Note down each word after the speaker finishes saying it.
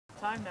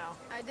time now.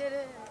 I did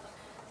it.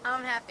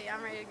 I'm happy.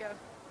 I'm ready to go.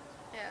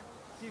 Yeah.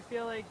 Do you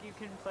feel like you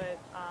can put,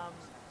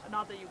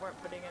 not that you weren't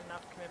putting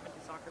enough commitment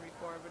to soccer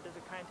before, but does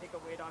it kind of take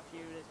a weight off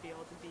you to be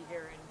able to be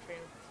here and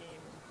train with the team?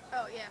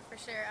 Oh, yeah, for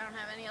sure. I don't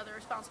have any other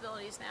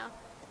responsibilities now.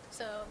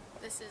 So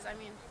this is, I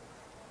mean,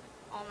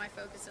 all my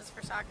focus is for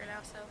soccer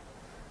now, so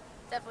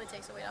definitely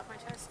takes a weight off my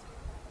chest.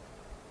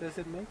 Does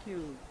it make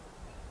you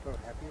feel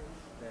happier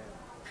that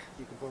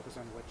you can focus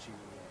on what you,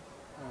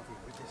 I don't know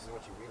if this is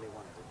what you really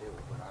wanted to do,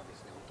 but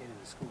obviously with getting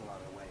to school out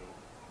of the way,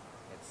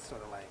 it's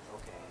sort of like,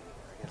 okay,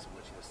 I guess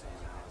what you were saying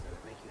now, does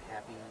it make you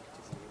happy to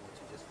be able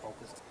to just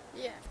focus?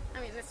 Yeah,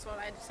 I mean, that's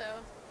what I do, so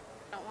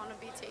I don't want to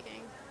be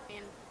taking,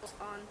 being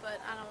fun,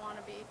 but I don't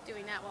want to be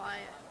doing that while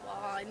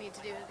all I need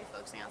to do is be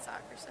focusing on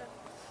soccer, so.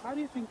 How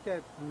do you think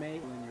that may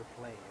in your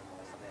play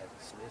and that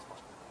is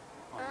possible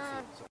on the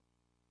field? So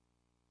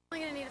I'm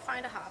only going to need to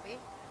find a hobby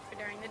for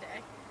during the day.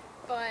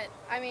 But,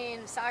 I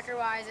mean,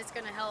 soccer-wise, it's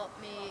going to help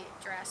me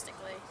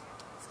drastically.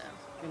 So.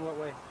 in what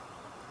way?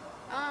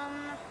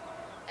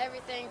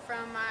 Everything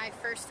from my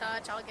first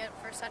touch. I'll get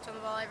first touch on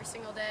the ball every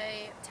single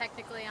day.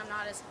 Technically, I'm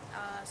not as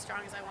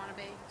strong as I want to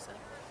be. So.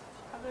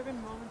 Have there been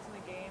moments in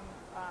the game,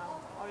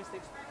 obviously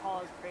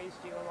Paul has praised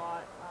you a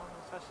lot,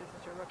 especially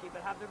since you're a rookie,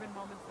 but have there been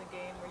moments in the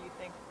game where you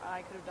think,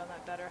 I could have done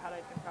that better had I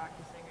been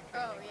practicing or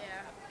training?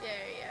 Oh,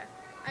 yeah.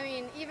 I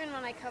mean, even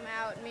when I come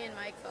out, me and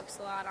Mike focus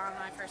a lot on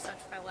my first touch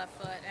with my left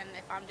foot, and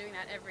if I'm doing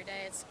that every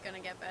day, it's going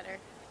to get better.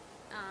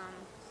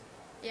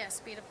 Yeah,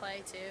 speed of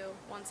play, too.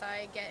 Once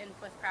I get in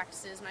with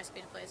practices, my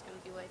speed of play is going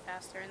to be way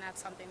faster, and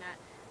that's something that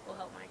will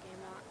help my game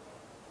a lot.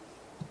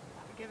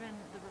 Given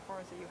the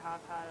performance that you have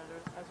had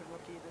as a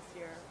rookie this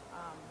year,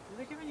 has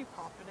it given you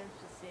confidence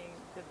just seeing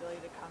the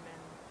ability to come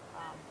in,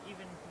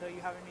 even though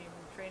you haven't even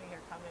been training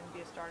here, come in, be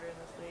a starter in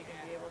this league, and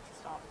be able to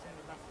stop some of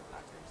the best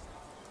attackers?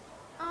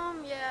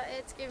 Yeah,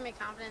 it's given me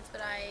confidence,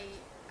 but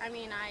I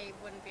mean, I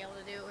wouldn't be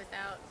able to do it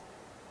without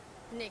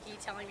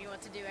Nikki telling me what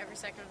to do every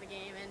second of the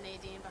game, and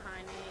Nadine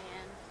behind me,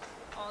 and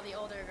all the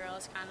older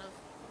girls kind of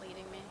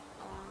leading me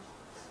along.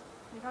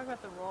 You talk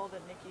about the role that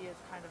Nikki has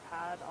kind of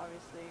had,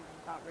 obviously,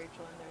 without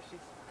Rachel in there.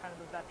 She's kind of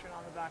the veteran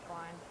on the back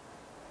line.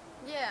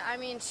 Yeah, I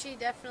mean, she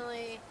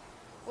definitely,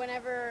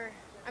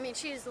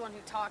 she's the one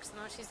who talks the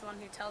most. She's the one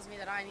who tells me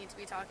that I need to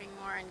be talking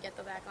more and get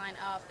the back line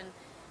up. And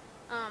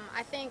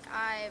I think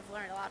I've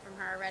learned a lot from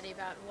her already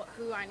about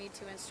who I need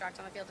to instruct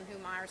on the field and who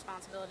my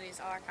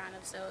responsibilities are, kind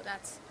of. So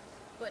that's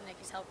what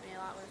Nikki's helped me a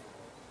lot with.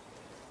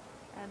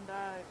 And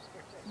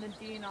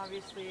Nadine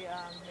obviously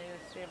made a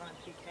save on a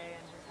PK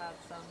and has had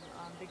some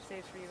big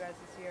saves for you guys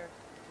this year.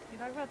 Can you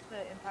talk about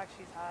the impact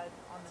she's had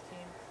on the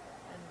team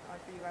and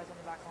for you guys on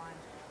the back line?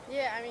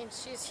 Yeah, I mean,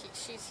 she's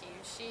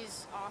huge.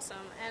 She's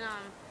awesome. And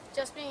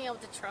just being able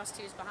to trust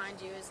who's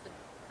behind you is the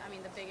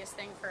biggest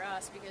thing for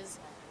us, because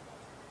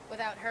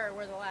without her,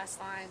 we're the last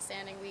line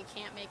standing. We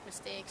can't make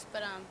mistakes.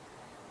 But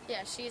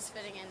yeah, she's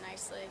fitting in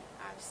nicely,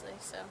 obviously,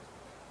 so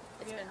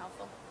it's been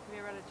helpful. Have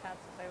you ever had a chance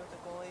to play with a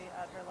goalie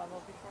at her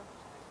level before?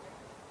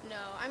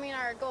 No, I mean,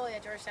 our goalie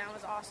at Georgetown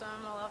was awesome.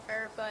 I love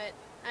her, but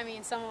I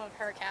mean, someone of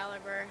her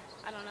caliber,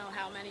 I don't know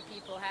how many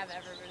people have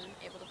ever been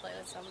able to play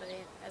with somebody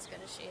as good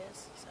as she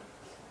is. So.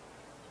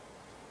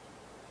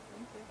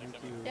 Thank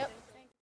you. Yep.